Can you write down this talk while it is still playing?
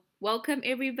Welcome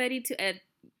everybody to a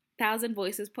Thousand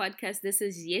Voices podcast. This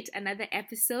is yet another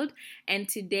episode, and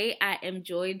today I am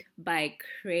joined by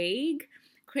Craig.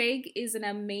 Craig is an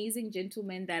amazing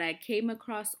gentleman that I came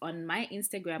across on my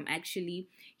Instagram actually.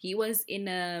 He was in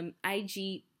a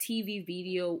IGTV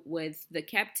video with the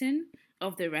captain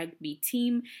of the rugby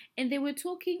team, and they were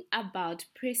talking about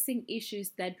pressing issues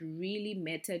that really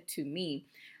mattered to me.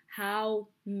 How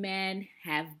men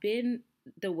have been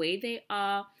the way they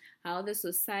are, how the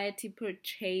society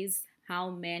portrays how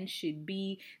men should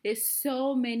be. There's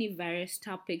so many various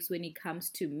topics when it comes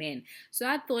to men. So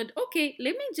I thought, okay,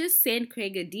 let me just send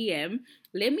Craig a DM.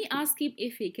 Let me ask him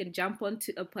if he can jump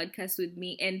onto a podcast with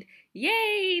me. And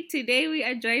yay, today we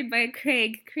are joined by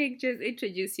Craig. Craig, just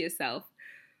introduce yourself.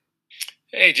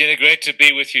 Hey, Jenna, great to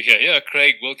be with you here. Yeah,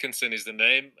 Craig Wilkinson is the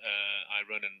name.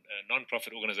 I run a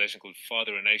non-profit organization called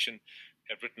Father a Nation.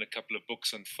 Have written a couple of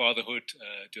books on fatherhood,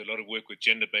 do a lot of work with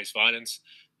gender-based violence,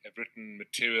 have written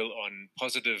material on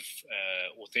positive,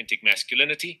 authentic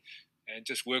masculinity, and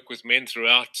just work with men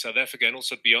throughout South Africa and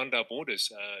also beyond our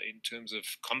borders in terms of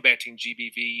combating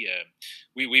GBV.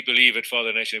 We believe at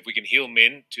Father Nation if we can heal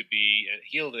men to be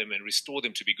heal them and restore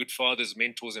them to be good fathers,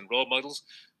 mentors, and role models,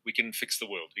 we can fix the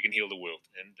world. We can heal the world,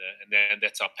 and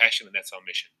that's our passion and that's our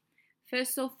mission.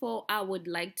 First of all, I would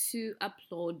like to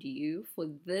applaud you for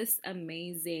this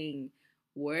amazing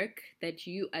work that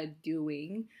you are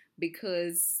doing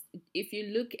because if you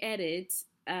look at it,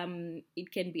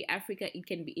 it can be Africa, it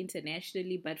can be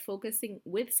internationally, but focusing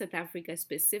with South Africa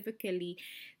specifically,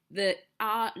 there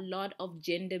are a lot of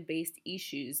gender based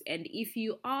issues. And if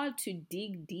you are to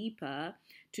dig deeper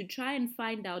to try and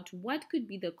find out what could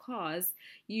be the cause,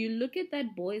 you look at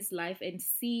that boy's life and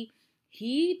see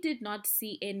he did not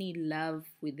see any love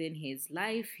within his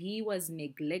life. He was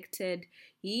neglected.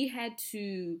 He had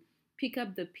to pick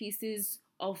up the pieces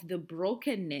of the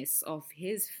brokenness of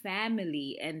his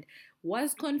family and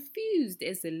was confused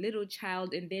as a little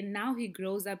child. And then now he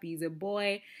grows up, he's a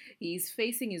boy, he's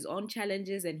facing his own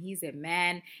challenges, and he's a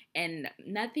man, and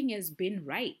nothing has been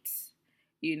right,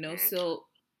 you know. So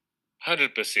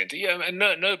 100%. Yeah, and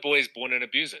no boy is born an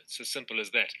abuser. It's as simple as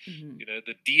that. mhm. You know,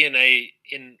 the DNA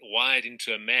wired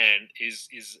into a man is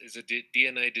a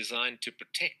DNA designed to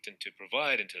protect and to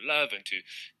provide and to love and to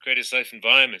create a safe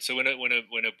environment. So when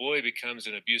a boy becomes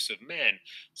an abusive man,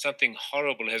 something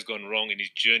horrible has gone wrong in his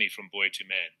journey from boy to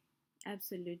man.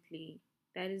 Absolutely.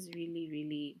 That is really,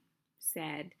 really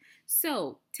sad.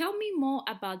 So, tell me more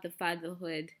about the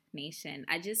Fatherhood Nation.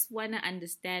 I just want to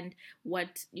understand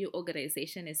what your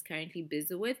organization is currently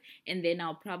busy with, and then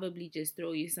I'll probably just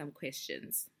throw you some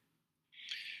questions.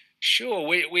 Sure,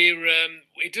 we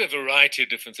do a variety of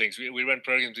different things. We run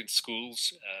programs in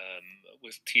schools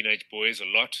with teenage boys a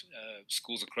lot,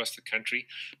 schools across the country,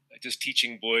 just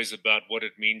teaching boys about what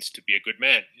it means to be a good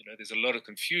man. You know, there's a lot of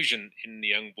confusion in the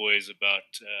young boys about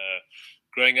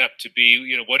growing up to be,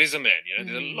 you know, what is a man? You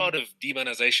know, there's a lot of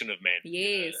demonization of men.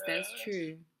 Yes, that's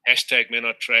true. Hashtag men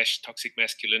are trash, toxic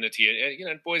masculinity. You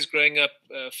know, and boys growing up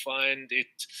find it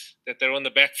that they're on the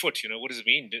back foot. You know, what does it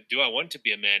mean? Do I want to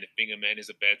be a man if being a man is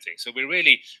a bad thing? So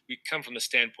we come from the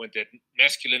standpoint that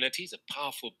masculinity is a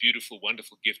powerful, beautiful,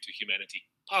 wonderful gift to humanity.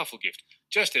 Powerful gift,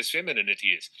 just as femininity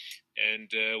is, and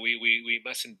we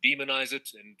mustn't demonize it,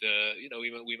 and you know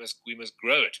we must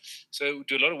grow it. So we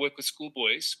do a lot of work with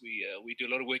schoolboys. We do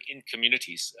a lot of work in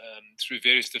communities through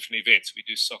various different events. We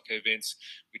do soccer events,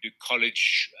 we do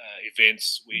college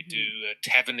events, we do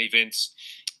tavern events,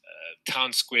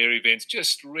 town square events,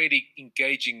 just really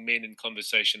engaging men in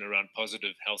conversation around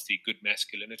positive, healthy, good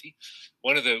masculinity.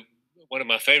 One of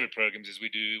my favorite programs is we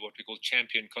do what we call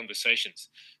champion conversations,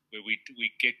 where we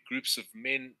get groups of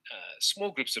men,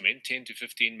 small groups of men, 10 to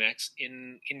 15 max,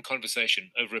 in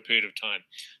conversation over a period of time.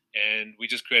 And we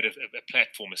just create a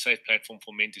platform, a safe platform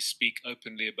for men to speak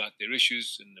openly about their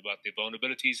issues and about their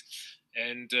vulnerabilities.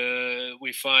 And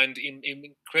we find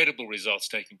incredible results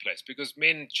taking place because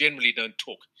men generally don't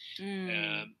talk.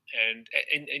 And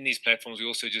in these platforms, we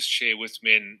also just share with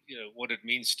men, you know, what it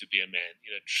means to be a man,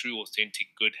 you know, true, authentic,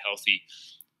 good, healthy,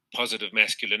 positive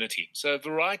masculinity. So a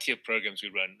variety of programs we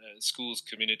run, schools,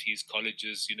 communities,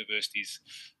 colleges, universities,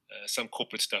 some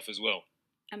corporate stuff as well.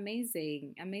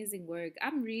 Amazing, amazing work.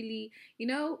 I'm really,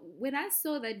 when I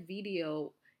saw that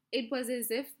video, it was as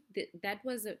if that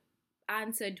was a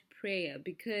answered prayer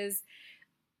because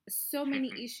so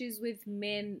many issues with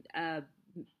men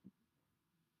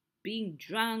being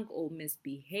drunk or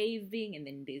misbehaving, and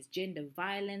then there's gender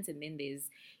violence, and then there's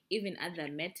even other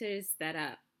matters that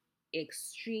are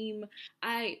extreme.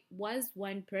 I was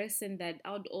one person that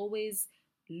I would always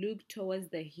look towards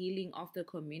the healing of the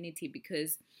community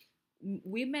because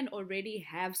women already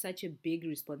have such a big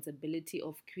responsibility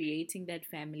of creating that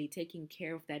family, taking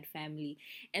care of that family.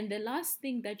 And the last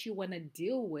thing that you want to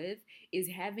deal with is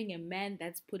having a man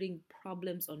that's putting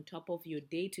problems on top of your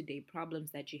day to day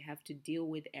problems that you have to deal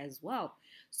with as well.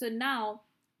 So now,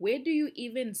 where do you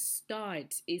even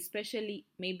start, especially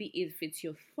maybe if it's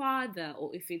your father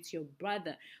or if it's your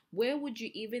brother? Where would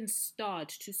you even start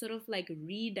to sort of like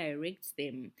redirect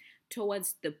them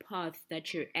towards the path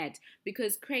that you're at?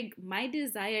 Because, Craig, my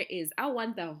desire is I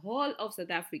want the whole of South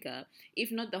Africa,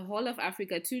 if not the whole of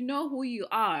Africa, to know who you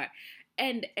are.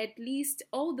 And at least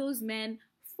all those men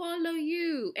follow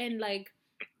you and like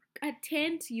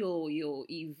attend your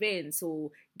events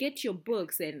or get your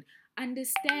books and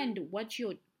understand what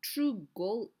your true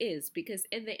goal is, because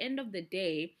at the end of the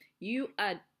day you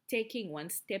are taking one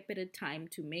step at a time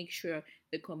to make sure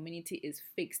the community is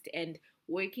fixed, and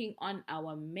working on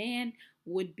our man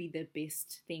would be the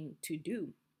best thing to do.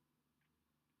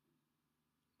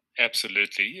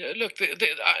 Absolutely. Yeah, look,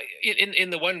 in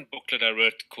the one booklet I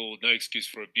wrote called "No Excuse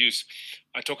for Abuse,"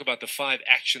 I talk about the 5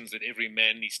 actions that every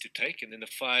man needs to take, and then the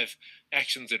 5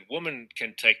 actions that women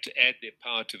can take to add their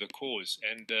power to the cause.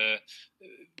 And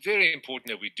very important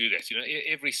that we do that. You know,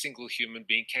 every single human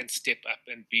being can step up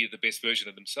and be the best version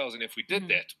of themselves. And if we did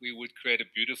that, we would create a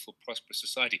beautiful, prosperous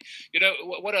society. You know,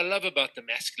 what I love about the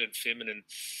masculine, feminine.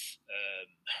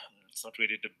 It's not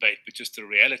really a debate, but just the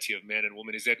reality of man and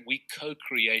woman is that we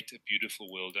co-create a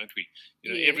beautiful world, don't we?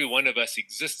 You know, Yes. every one of us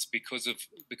exists because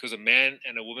a man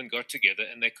and a woman got together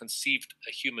and they conceived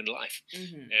a human life,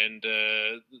 and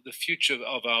the future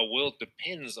of our world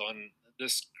depends on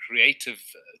this creative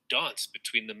dance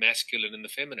between the masculine and the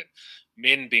feminine,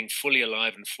 men being fully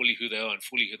alive and fully who they are and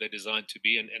fully who they're designed to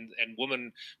be, and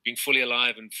women being fully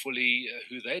alive and fully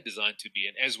who they're designed to be.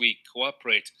 And as we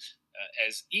cooperate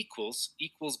as equals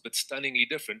but stunningly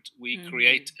different, we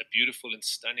create a beautiful and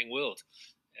stunning world.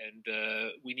 And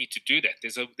we need to do that.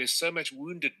 There's so much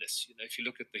woundedness. You know, if you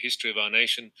look at the history of our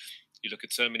nation, you look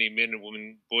at so many men and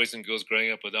women, boys and girls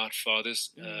growing up without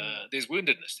fathers. There's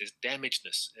woundedness, there's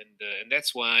damagedness, and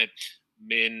that's why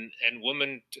men and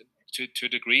women, to a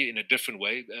degree, in a different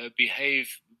way,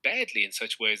 behave badly in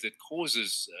such ways that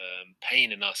causes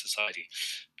pain in our society.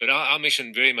 But our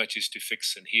mission very much is to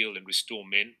fix and heal and restore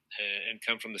men, and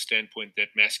come from the standpoint that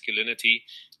masculinity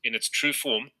in its true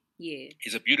form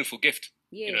is a beautiful gift.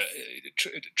 Yes.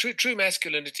 You know, true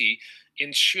masculinity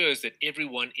ensures that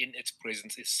everyone in its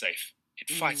presence is safe.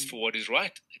 It fights for what is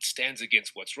right. It stands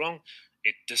against what's wrong.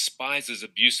 It despises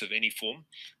abuse of any form.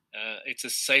 It's a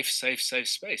safe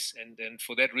space, and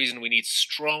for that reason, we need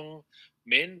strong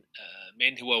men,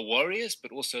 men who are warriors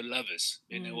but also lovers,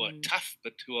 men who are tough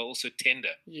but who are also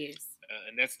tender. Yes.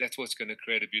 And that's what's going to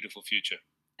create a beautiful future.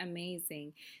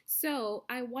 Amazing. So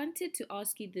I wanted to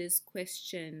ask you this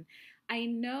question. I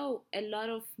know a lot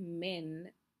of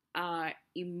men are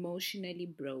emotionally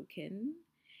broken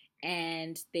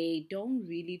and they don't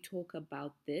really talk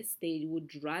about this. They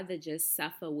would rather just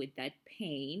suffer with that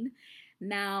pain.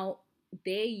 Now,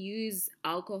 they use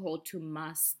alcohol to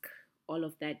mask all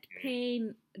of that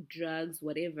pain, drugs,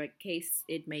 whatever case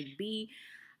it may be.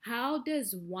 How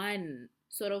does one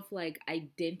sort of like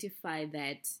identify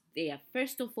that they are,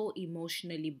 first of all,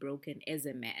 emotionally broken as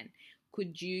a man?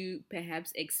 Could you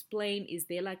perhaps explain, is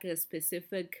there like a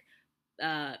specific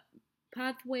uh,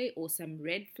 pathway or some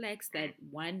red flags that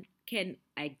one can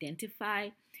identify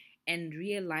and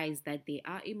realize that they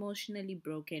are emotionally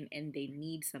broken and they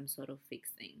need some sort of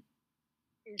fixing?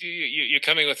 You're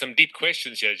coming with some deep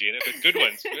questions here, Gina, but good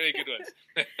ones, very good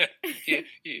ones.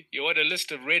 You want a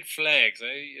list of red flags,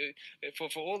 eh? For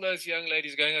all those young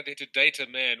ladies going out there to date a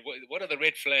man, what are the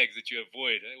red flags that you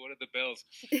avoid? Eh? What are the bells?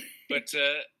 But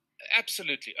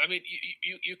absolutely, I mean,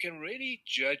 you can really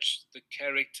judge the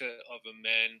character of a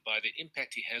man by the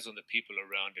impact he has on the people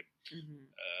around him.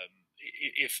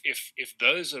 If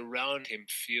those around him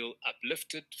feel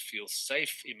uplifted, feel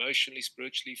safe emotionally,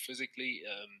 spiritually, physically,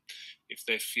 if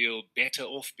they feel better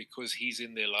off because he's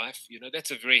in their life, you know,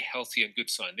 that's a very healthy and good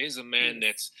sign. There's a man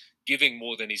that's giving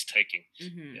more than he's taking.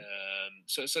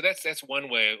 So that's one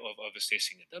way of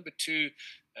assessing it. Number two,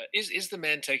 is the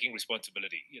man taking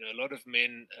responsibility? You know, a lot of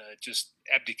men just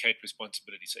abdicate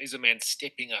responsibility. So is a man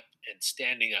stepping up and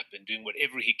standing up and doing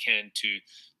whatever he can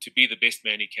to be the best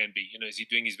man he can be? You know, is he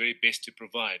doing his very best to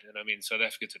provide? And I mean, South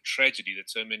Africa, it's a tragedy that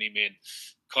so many men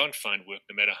can't find work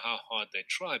no matter how hard they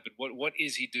try. But what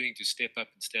is he doing to step up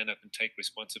and stand up and take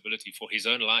responsibility for his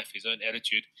own life, his own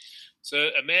attitude? So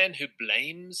a man who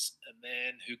blames, a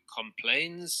man who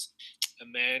complains, a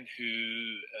man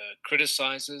who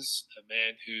criticizes, a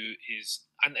man who is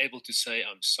unable to say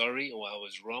I'm sorry or I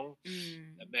was wrong, a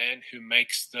Mm. man who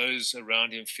makes those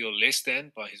around him feel less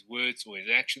than by his words or his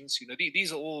actions.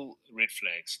 These are all red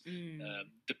flags. Mm.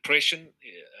 Depression,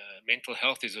 mental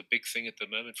health is a big thing at the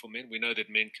moment for men. We know that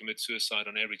men commit suicide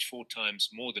on average 4 times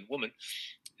more than women.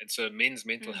 And so men's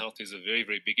mental Mm. health is a very,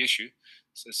 very big issue.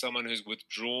 So someone who's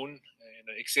withdrawn,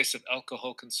 excessive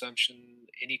alcohol consumption,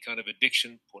 any kind of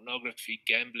addiction, pornography,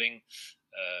 gambling,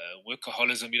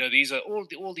 workaholism, these are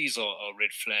all these are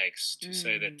red flags to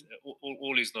say that Mm.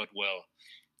 all is not well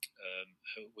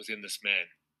within this man.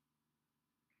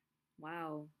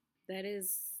 Wow. That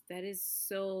is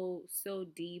so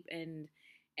deep, and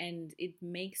it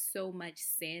makes so much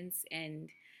sense.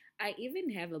 And I even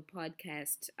have a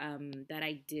podcast that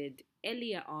I did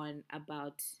earlier on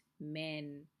about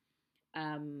men,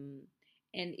 um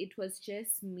and it was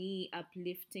just me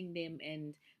uplifting them.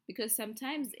 And because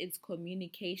sometimes it's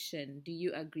communication, do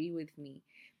you agree with me?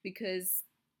 Because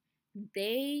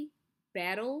they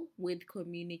battle with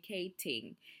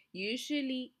communicating.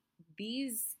 Usually,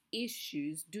 these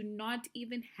issues do not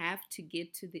even have to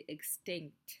get to the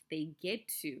extent they get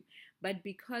to, but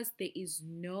because there is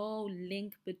no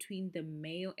link between the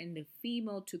male and the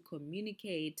female to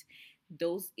communicate,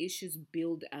 those issues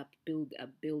build up, build up,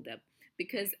 build up.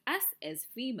 Because us as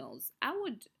females, I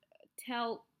would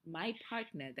tell my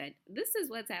partner that this is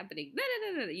what's happening. No,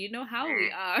 no, no, no. You know how we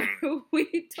Mm, are. mm,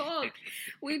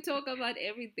 we talk about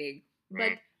everything.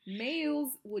 But mm.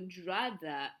 males would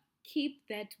rather keep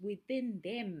that within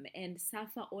them and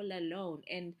suffer all alone.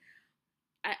 And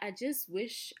I just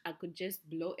wish I could just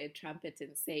blow a trumpet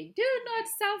and say, do not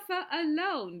suffer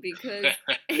alone. Because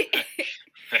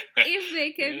if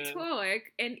they can Yeah. talk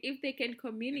and if they can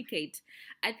communicate,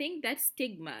 I think that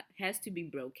stigma has to be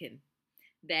broken,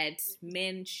 that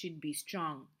men should be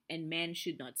strong and men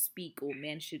should not speak or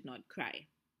men should not cry.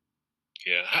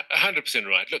 Yeah, 100%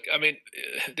 right. Look, I mean,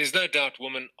 there's no doubt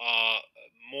women are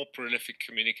more prolific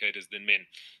communicators than men,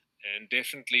 and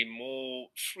definitely more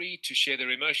free to share their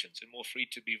emotions and more free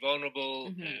to be vulnerable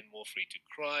Mm-hmm. and more free to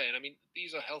cry. And I mean,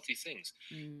 these are healthy things.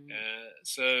 Mm.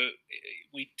 So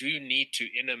we do need to,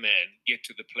 in a man, get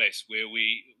to the place where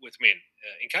we, with men,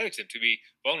 encourage them to be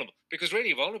vulnerable. Because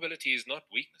really, vulnerability is not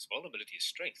weakness. Vulnerability is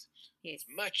strength. Yes. It's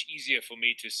much easier for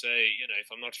me to say, if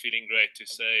I'm not feeling great, to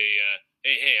say,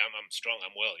 hey, I'm strong,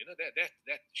 I'm well.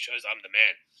 That shows I'm the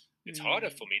man. It's harder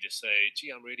Mm. for me to say,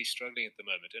 gee, I'm really struggling at the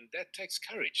moment, and that takes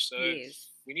courage. So Yes.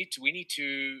 we need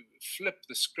to flip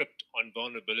the script on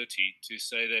vulnerability to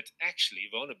say that actually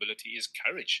vulnerability is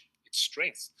courage, it's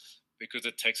strength, because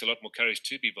it takes a lot more courage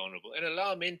to be vulnerable and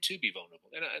allow men to be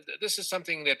vulnerable. And this is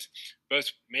something that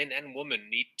both men and women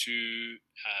need to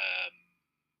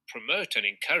promote and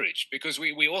encourage, because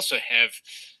we also have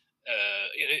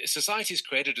society's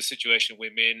created a situation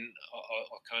where men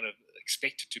are kind of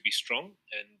expected to be strong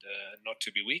and not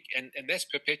to be weak, and that's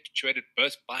perpetuated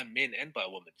both by men and by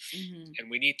women. Mm-hmm. And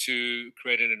we need to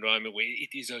create an environment where it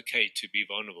is okay to be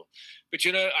vulnerable. But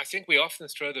I think we often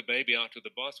throw the baby out with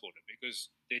the bathwater, because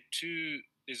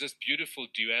there's this beautiful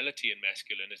duality in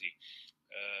masculinity.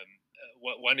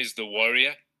 One is the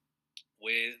warrior,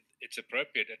 where it's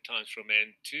appropriate at times for a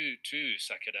man to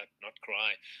suck it up, not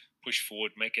cry, push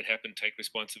forward, make it happen, take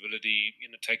responsibility,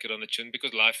 take it on the chin,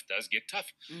 because life does get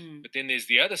tough. Mm. But then there's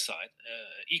the other side,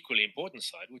 equally important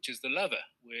side, which is the lover,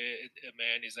 where a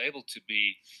man is able to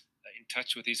be in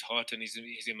touch with his heart and his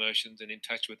emotions, and in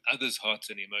touch with others' hearts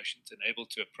and emotions, and able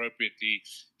to appropriately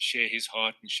share his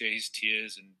heart and share his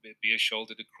tears, and be a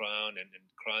shoulder to cry on, and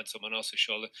cry on someone else's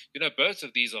shoulder. Both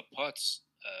of these are part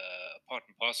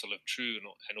and parcel of true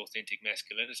and authentic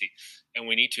masculinity, and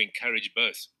we need to encourage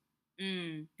both.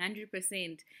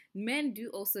 100%. Men do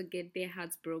also get their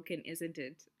hearts broken, isn't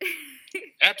it?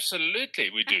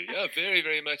 Absolutely, we do. Yeah, very,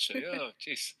 very much so. Yeah,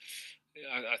 jeez.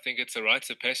 Yeah, I think it's a rite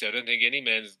of passage. I don't think any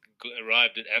man's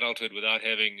arrived at adulthood without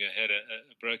having had a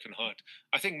broken heart.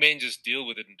 I think men just deal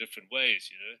with it in different ways.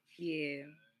 Yeah.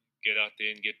 Get out there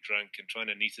and get drunk and try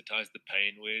to anesthetize the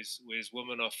pain, whereas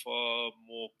women are far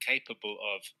more capable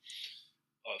of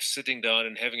sitting down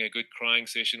and having a good crying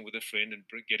session with a friend and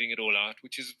getting it all out,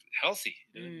 which is healthy.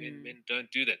 Mm. Men don't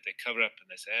do that. They cover up and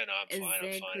they say, "No, I'm fine. I'm fine."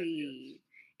 Exactly.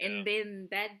 Yeah. And then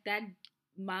that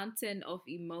mountain of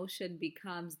emotion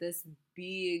becomes this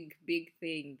big, big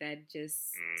thing that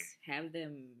just Mm. have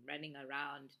them running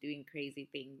around doing crazy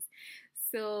things.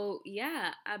 So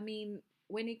yeah, I mean,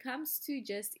 when it comes to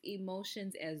just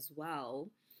emotions as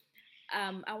well,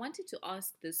 I wanted to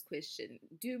ask this question.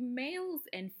 Do males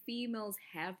and females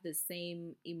have the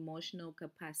same emotional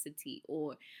capacity,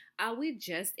 or are we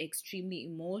just extremely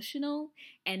emotional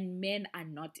and men are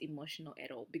not emotional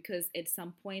at all? Because at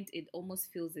some point, it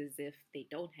almost feels as if they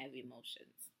don't have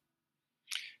emotions.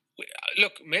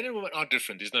 Look, men and women are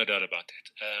different. There's no doubt about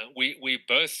that. We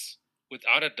both,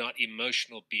 without a doubt,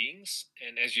 emotional beings.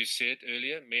 And as you said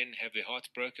earlier, men have their hearts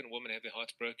broken, women have their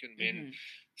hearts broken. Men Mm-hmm.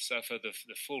 suffer the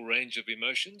full range of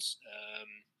emotions.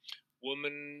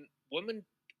 Women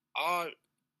are,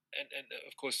 and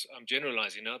of course I'm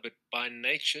generalizing now, but by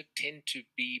nature tend to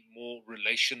be more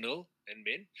relational than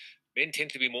men. Men tend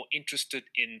to be more interested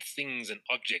in things and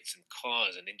objects and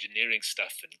cars and engineering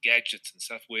stuff and gadgets and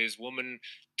stuff, whereas women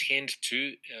tend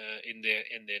to, in their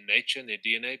nature and their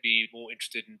DNA, be more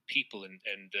interested in people and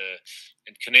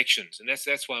connections, and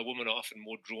that's why women are often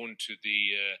more drawn to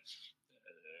the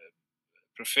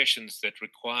professions that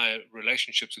require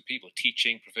relationships with people,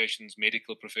 teaching professions,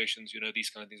 medical professions, these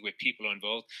kind of things where people are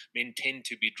involved. Men tend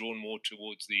to be drawn more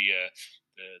towards the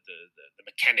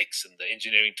mechanics and the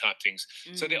engineering type things.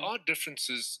 So there Mm. are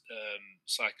differences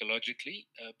psychologically,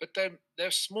 but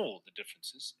they're small, the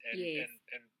differences, and Yes.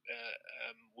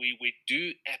 we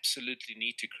do absolutely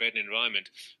need to create an environment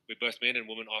where both men and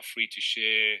women are free to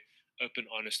share open,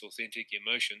 honest, authentic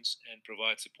emotions and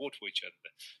provide support for each other.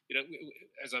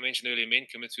 As I mentioned earlier, men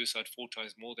commit suicide 4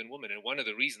 times more than women, and one of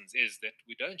the reasons is that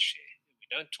we don't share, we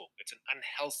don't talk. It's an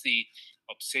unhealthy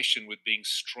obsession with being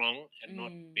strong and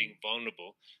not Mm. being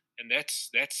vulnerable, and that's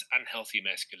unhealthy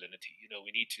masculinity.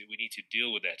 We need to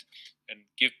deal with that and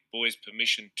give boys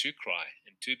permission to cry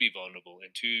and to be vulnerable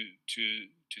and to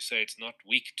say it's not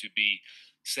weak to be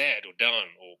sad or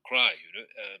down or cry,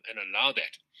 and allow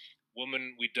that.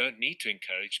 Women, we don't need to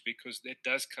encourage because that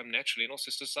does come naturally, and also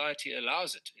society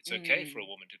allows it. It's okay for a Mm.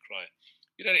 woman to cry.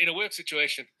 In a work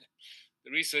situation,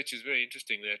 the research is very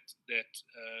interesting that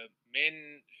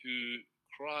men who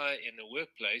cry in the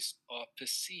workplace are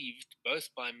perceived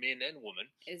both by men and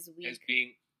women Is as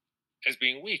weak.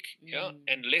 being weak, yeah, Mm.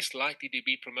 and less likely to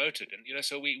be promoted. And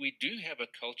so we do have a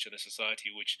culture in a society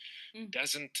which Mm.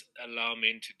 doesn't allow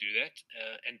men to do that,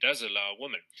 and does allow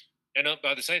women. And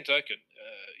by the same token,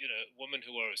 women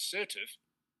who are assertive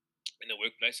in the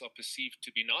workplace are perceived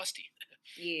to be nasty,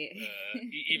 Yeah.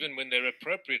 even when they're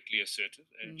appropriately assertive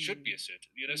and should be Mm.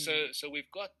 assertive. Mm. So we've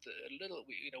got a little.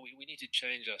 We need to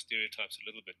change our stereotypes a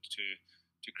little bit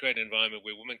to create an environment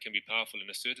where women can be powerful and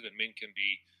assertive, and men can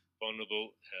be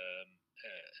vulnerable,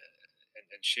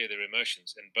 and share their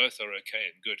emotions, and both are okay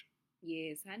and good.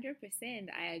 Yes, 100%.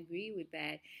 I agree with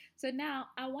that. So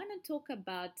now I want to talk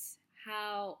about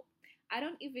how I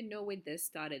don't even know when this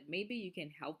started. Maybe you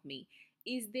can help me.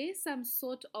 Is there some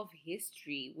sort of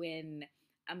history when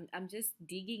I'm just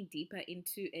digging deeper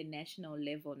into a national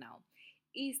level now?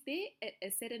 Is there a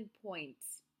certain point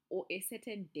or a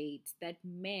certain date that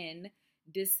men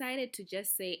decided to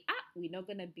just say, ah, we're not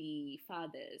going to be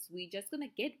fathers. We're just going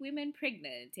to get women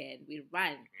pregnant and we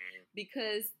run,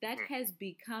 because that Mm, has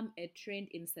become a trend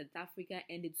in South Africa,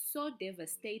 and it's so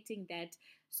devastating that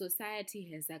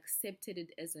society has accepted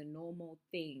it as a normal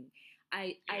thing.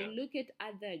 I yeah. look at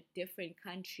other different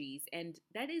countries and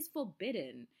that is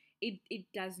forbidden.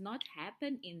 It does not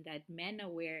happen in that manner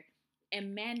where a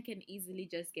man can easily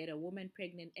just get a woman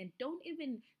pregnant and don't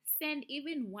even send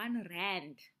even 1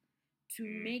 rand to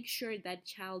Mm. make sure that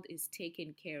child is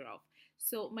taken care of.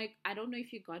 So my I don't know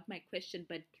if you got my question,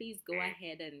 but please go Mm.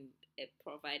 ahead and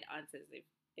provide answers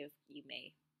if you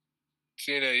may.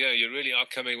 Tina, yeah, you really are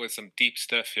coming with some deep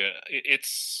stuff here.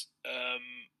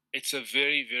 It's a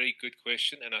very, very good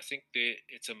question, and I think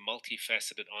it's a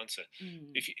multifaceted answer.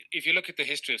 Mm. If you look at the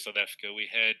history of South Africa, we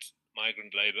had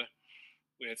migrant labor,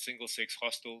 we had single sex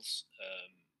hostels,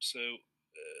 so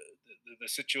the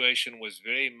situation was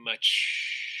very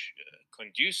much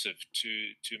conducive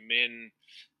to men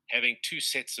having two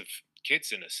sets of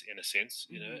kids in a sense,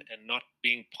 Mm-hmm. and not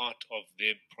being part of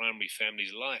their primary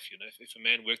family's life. If a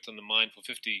man worked on the mine for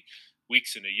 50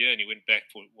 weeks in a year and he went back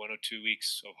for 1 or 2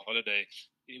 weeks of holiday,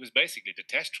 he was basically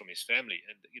detached from his family.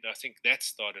 And I think that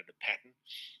started a pattern.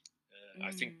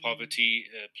 I think Mm. poverty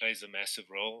plays a massive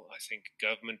role. I think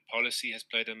government policy has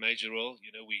played a major role.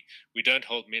 We don't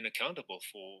hold men accountable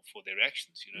for their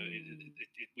actions. Mm.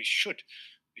 We should.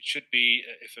 It should be,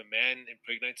 if a man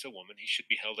impregnates a woman, he should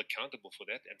be held accountable for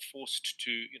that and forced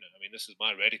to. I mean, this is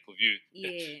my radical view.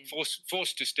 Yeah.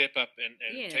 Forced to step up and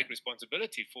Yeah. take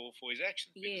responsibility for his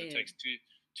actions, because it Yeah. takes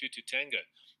two to tango.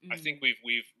 I think Mm.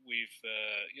 we've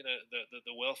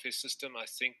the welfare system, I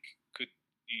think, could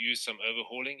use some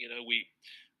overhauling. We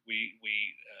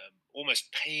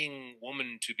almost paying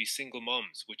women to be single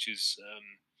moms, which is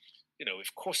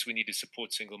of course we need to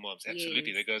support single moms.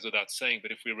 Absolutely, Yes. that goes without saying.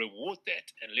 But if we reward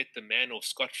that and let the man off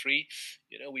scot free,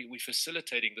 we're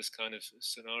facilitating this kind of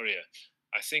scenario.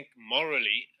 I think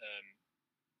morally,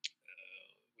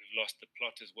 we've lost the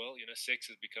plot as well. Sex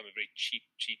has become a very cheap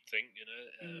thing.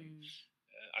 Mm.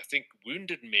 I think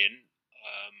wounded men.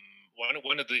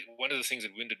 One of the things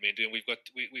that wounded men do, and we've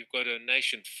got a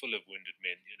nation full of wounded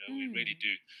men. We really Mm.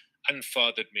 do.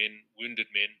 Unfathered men, wounded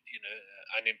men,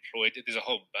 unemployed. There's a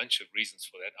whole bunch of reasons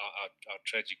for that. Our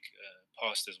tragic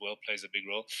past as well plays a big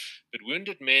role. But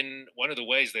wounded men, one of the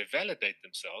ways they validate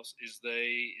themselves is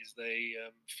they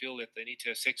feel that they need to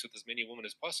have sex with as many women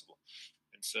as possible,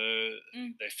 and so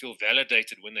Mm. they feel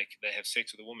validated when they have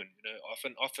sex with a woman.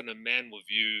 Often a man will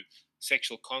view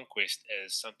sexual conquest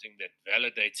as something that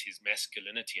validates his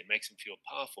masculinity and makes him feel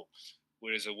powerful,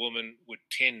 whereas a woman would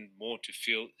tend more to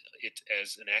feel it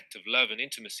as an act of love and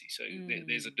intimacy. So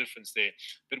there's a Mm. difference there.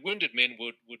 But wounded men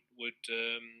would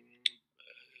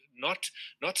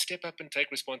not step up and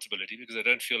take responsibility because they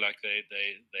don't feel like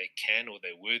they can, or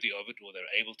they're worthy of it, or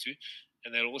they're able to.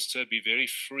 And they'll also be very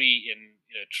free in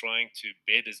trying to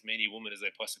bed as many women as they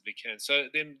possibly can. So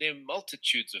there are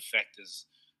multitudes of factors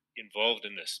involved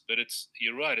in this, but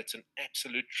you're right, it's an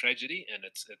absolute tragedy, and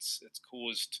it's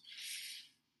caused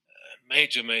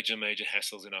major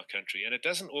hassles in our country, and it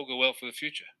doesn't augur well for the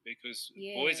future because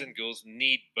boys Yeah. and girls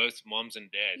need both moms and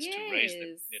dads to raise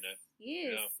them. Yes.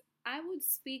 Yes. Yeah. I would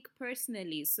speak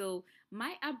personally. So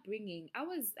my upbringing, I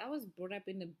was brought up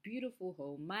in a beautiful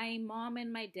home. My mom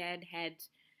and my dad had,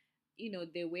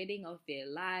 the wedding of their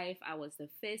life. I was the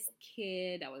first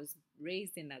kid. I was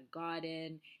raised in a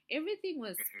garden. Everything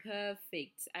was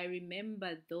perfect. I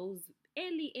remember those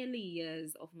early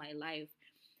years of my life.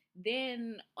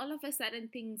 Then all of a sudden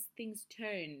things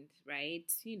turned,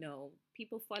 right?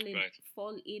 People Right.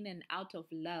 fall in and out of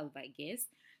love, I guess.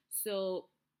 So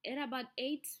at about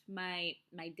 8, my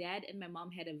dad and my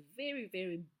mom had a very,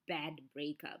 very bad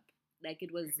breakup. Like,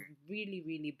 it was really,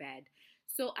 really bad.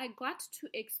 So I got to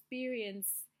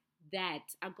experience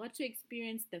that. I got to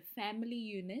experience the family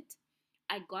unit.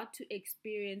 I got to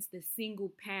experience the single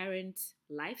parent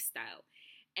lifestyle.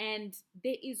 And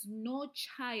there is no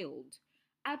child,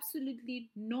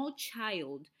 absolutely no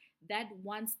child, that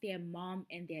wants their mom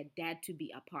and their dad to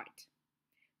be apart.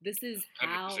 This is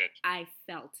how 100%. I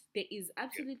felt. There is Yeah.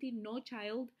 absolutely no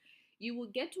child. You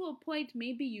will get to a point,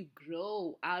 maybe you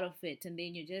grow out of it, and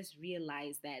then you just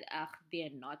realize that, they're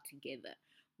not together.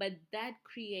 But that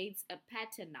creates a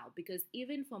pattern now, because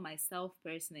even for myself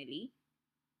personally,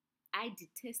 I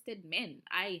detested men.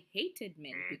 I hated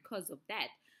men Mm. because of that.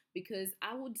 Because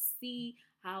I would see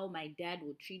how my dad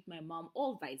would treat my mom,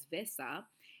 or vice versa.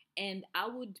 And I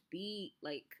would be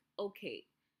like, okay,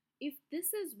 if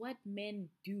this is what men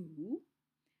do,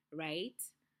 right?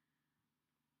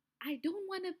 I don't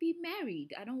want to be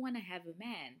married. I don't want to have a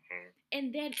man. Mm.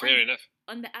 And then Fair enough.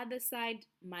 on the other side,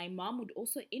 my mom would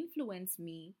also influence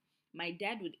me. My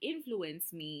dad would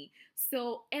influence me.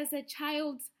 So as a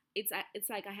child, it's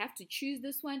like I have to choose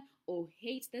this one or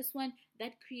hate this one.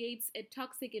 That creates a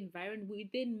toxic environment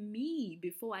within me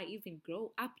before I even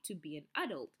grow up to be an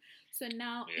adult. So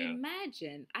now Yeah.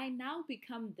 imagine I now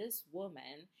become this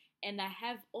woman, and I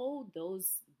have all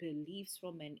those beliefs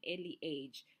from an early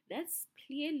age. That's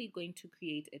clearly going to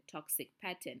create a toxic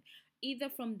pattern, either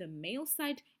from the male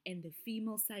side and the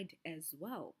female side as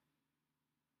well.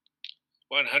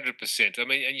 100%. I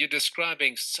mean, and you're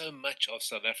describing so much of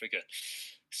South Africa,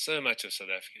 so much of South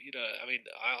Africa. I mean,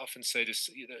 I often say this.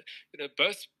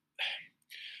 Both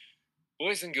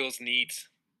boys and girls need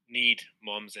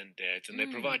moms and dads, and they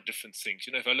Mm. provide different things.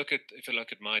 If I look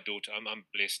at my daughter, I'm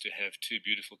blessed to have two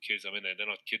beautiful kids. I mean, they're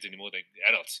not kids anymore; they're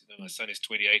adults. My son is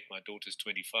 28, my daughter's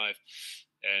 25,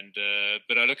 and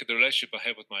but I look at the relationship I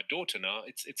have with my daughter now.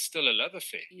 It's still a love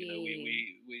affair. Yeah.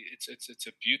 It's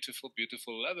a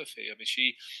beautiful love affair. I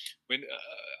mean,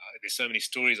 there's so many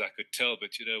stories I could tell,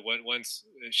 but once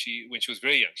when she was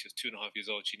very young, she was 2.5 years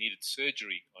old. She needed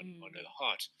surgery on her Mm.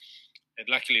 heart, and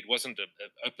luckily it wasn't an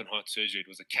open heart surgery. It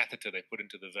was a catheter they put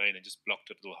into the vein and just blocked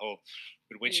a little hole.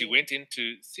 But when she Yeah. went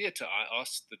into theatre, I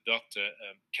asked the doctor,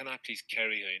 can I please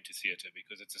carry her into theatre,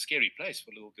 because it's a scary place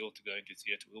for a little girl to go into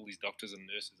theatre with all these doctors and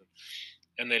nurses,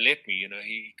 and they let me.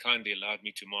 He kindly allowed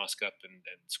me to mask up and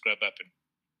scrub up, and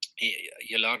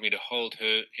he allowed me to hold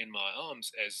her in my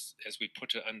arms as we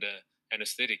put her under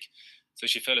anesthetic. So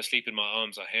she fell asleep in my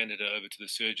arms. I handed her over to the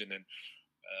surgeon, and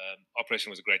operation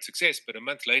was a great success. But a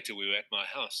month later, we were at my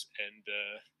house, and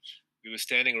we were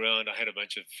standing around. I had a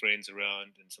bunch of friends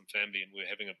around and some family, and we were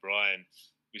having a braai, and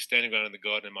we were standing around in the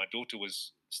garden, and my daughter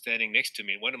was standing next to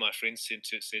me. And one of my friends said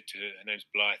to her, her name's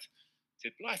Blythe,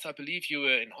 said, Blythe, I believe you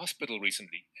were in hospital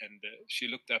recently. And she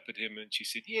looked up at him and she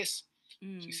said, yes. She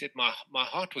Mm. said, my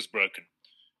heart was broken.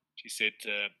 She said,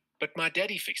 but my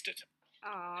daddy fixed it.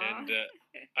 Aw. And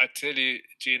I tell you,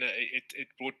 Gina, it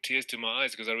brought tears to my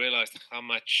eyes because I realized how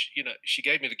much, she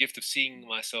gave me the gift of seeing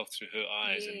myself through her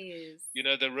eyes. And,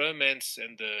 Yes. the romance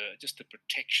and just the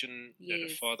protection that a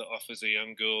Yes. father offers a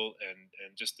young girl,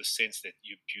 and just the sense that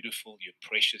you're beautiful, you're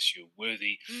precious, you're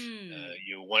worthy, Mm.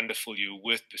 you're wonderful, you're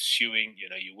worth pursuing,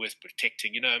 you're worth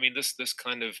protecting. I mean, this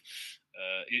kind of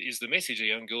is the message a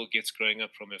young girl gets growing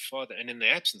up from her father. And in the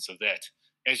absence of that,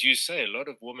 as you say, a lot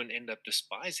of women end up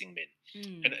despising men.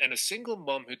 Mm. And a single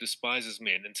mom who despises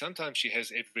men, and sometimes she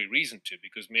has every reason to,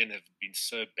 because men have been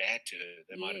so bad to her.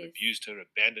 They might have Yes. abused her,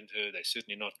 abandoned her. They're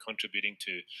certainly not contributing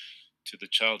to the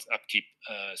child's upkeep.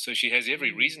 So she has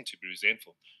every Mm. reason to be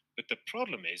resentful. But the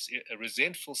problem is, a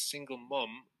resentful single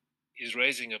mom is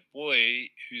raising a boy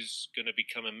who's going to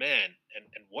become a man.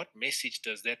 And what message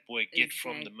does that boy get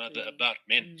from the mother Exactly. about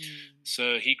men? Mm.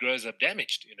 So he grows up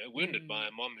damaged, wounded by Mm.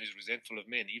 a mom who's resentful of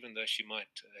men, even though she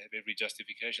might have every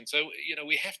justification. So,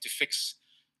 we have to fix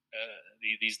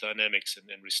these dynamics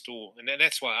and restore. And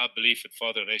that's why our belief at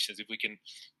Father Nations, if we can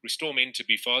restore men to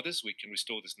be fathers, we can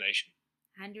restore this nation.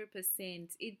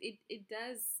 100%. It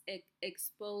does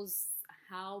expose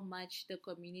how much the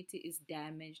community is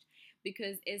damaged,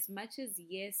 because as much as,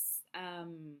 yes,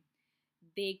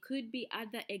 there could be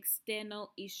other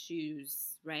external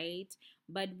issues, right?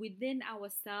 But within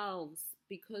ourselves,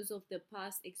 because of the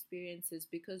past experiences,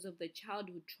 because of the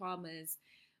childhood traumas,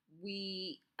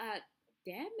 we are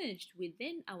damaged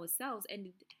within ourselves.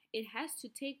 And it has to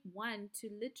take one to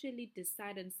literally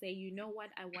decide and say, you know what,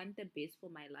 I want the best for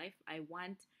my life. I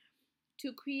want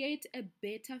to create a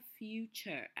better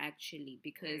future, actually,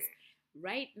 because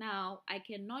right now I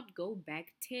cannot go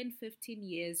back 10, 15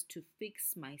 years to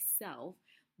fix myself.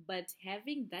 But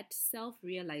having that self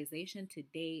realization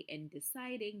today and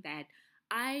deciding that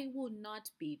I will not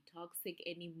be toxic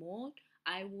anymore,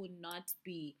 I will not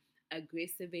be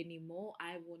aggressive anymore,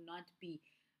 I will not be,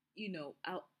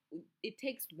 it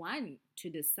takes one to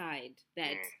decide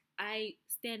that I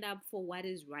stand up for what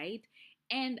is right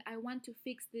and I want to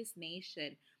fix this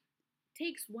nation.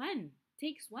 Takes one.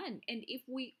 And if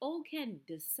we all can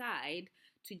decide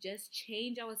to just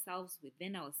change ourselves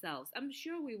within ourselves, I'm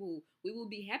sure we will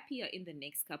be happier in the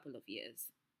next couple of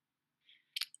years.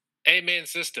 Amen,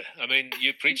 sister. I mean,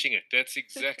 you're preaching it. That's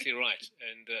exactly right.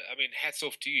 And I mean, hats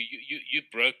off to you. You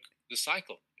broke the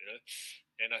cycle.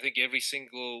 And I think every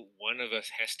single one of us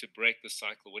has to break the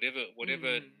cycle.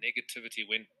 Whatever negativity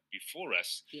went before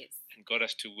us, Yes. and got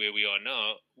us to where we are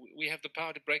now, we have the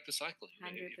power to break the cycle.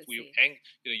 100%. If we,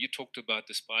 you talked about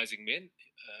despising men.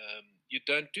 You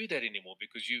don't do that anymore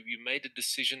because you made a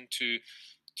decision to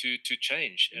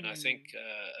change. And I think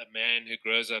a man who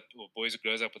grows up, or boys who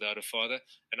grows up without a father,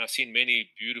 and I've seen many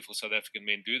beautiful South African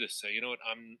men do this. Say, you know what,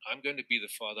 I'm going to be the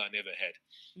father I never had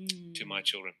to my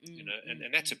children.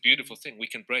 And that's a beautiful thing. We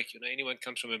can break. Anyone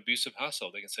comes from an abusive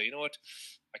household, they can say, you know what,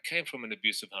 I came from an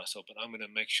abusive household, but I'm going to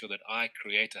make sure that I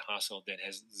create a household that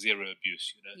has zero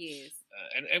abuse. Yes.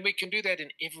 And we can do that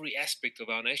in every aspect of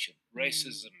our nation.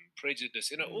 Racism, prejudice,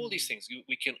 all these things.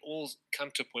 We can all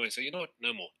come to a point and say, you know what,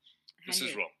 no more. This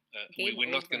is 100. wrong. Game We're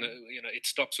not going to, over. it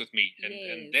stops with me.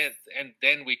 Yes. And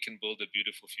then we can build a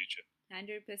beautiful future.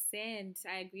 100%.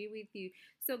 I agree with you.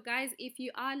 So, guys, if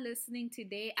you are listening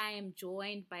today, I am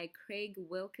joined by Craig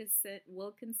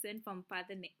Wilkinson from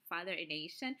Father a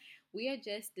Nation. We are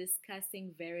just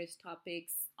discussing various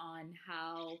topics on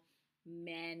how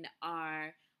men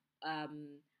are.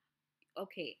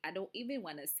 Okay, I don't even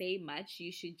want to say much.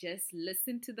 You should just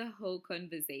listen to the whole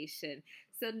conversation.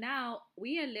 So now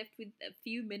we are left with a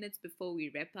few minutes before we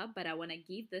wrap up, but I want to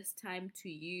give this time to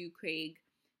you, Craig,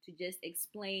 to just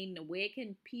explain where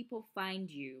can people find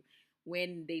you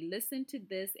when they listen to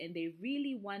this and they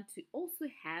really want to also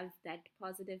have that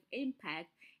positive impact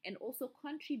and also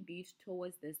contribute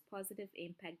towards this positive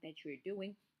impact that you're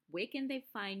doing. Where can they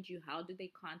find you? How do they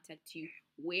contact you?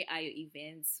 Where are your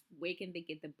events? Where can they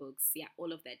get the books? Yeah,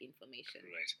 all of that information.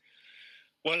 Right.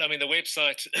 Well, I mean, the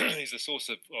website is the source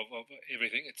of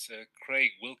everything. It's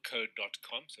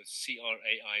craigwilko.com. So it's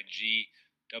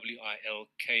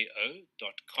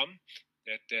CraigWilko.com.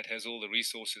 That has all the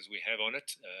resources we have on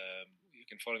it. You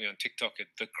can follow me on TikTok at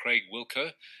the Craig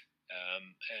Wilko.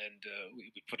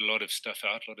 We put a lot of stuff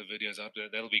out, a lot of videos out there.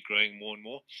 That'll be growing more and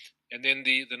more. And then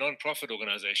the non-profit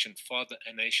organization, Father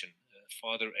a Nation,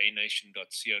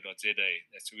 fatheranation.co.za.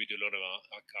 That's where we do a lot of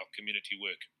our community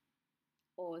work.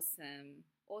 Awesome.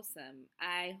 Awesome.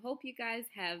 I hope you guys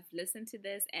have listened to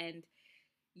this, and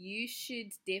you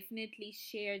should definitely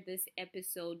share this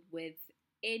episode with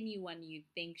anyone you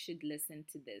think should listen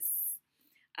to this.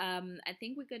 I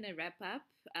think we're going to wrap up.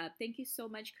 Thank you so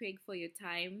much, Craig, for your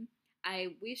time.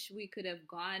 I wish we could have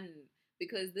gone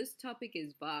because this topic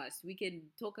is vast. We can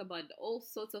talk about all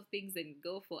sorts of things and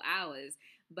go for hours,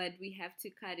 but we have to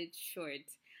cut it short.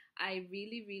 I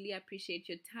really, really appreciate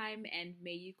your time and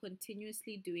may you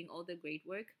continuously doing all the great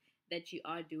work that you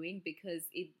are doing because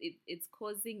it's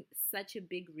causing such a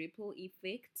big ripple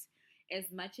effect. As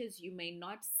much as you may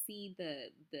not see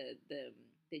the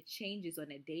changes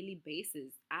on a daily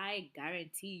basis, I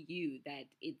guarantee you that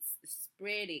it's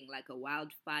spreading like a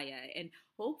wildfire. And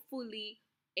hopefully,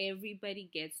 everybody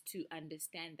gets to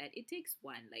understand that it takes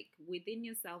one. Like within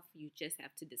yourself, you just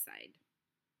have to decide.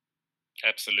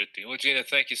 Absolutely. Well, Gina,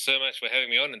 thank you so much for having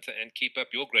me on and keep up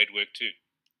your great work too.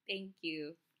 Thank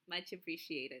you. Much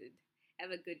appreciated.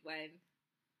 Have a good one.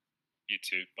 You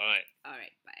too. Bye. All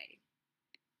right, bye.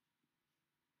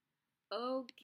 Okay.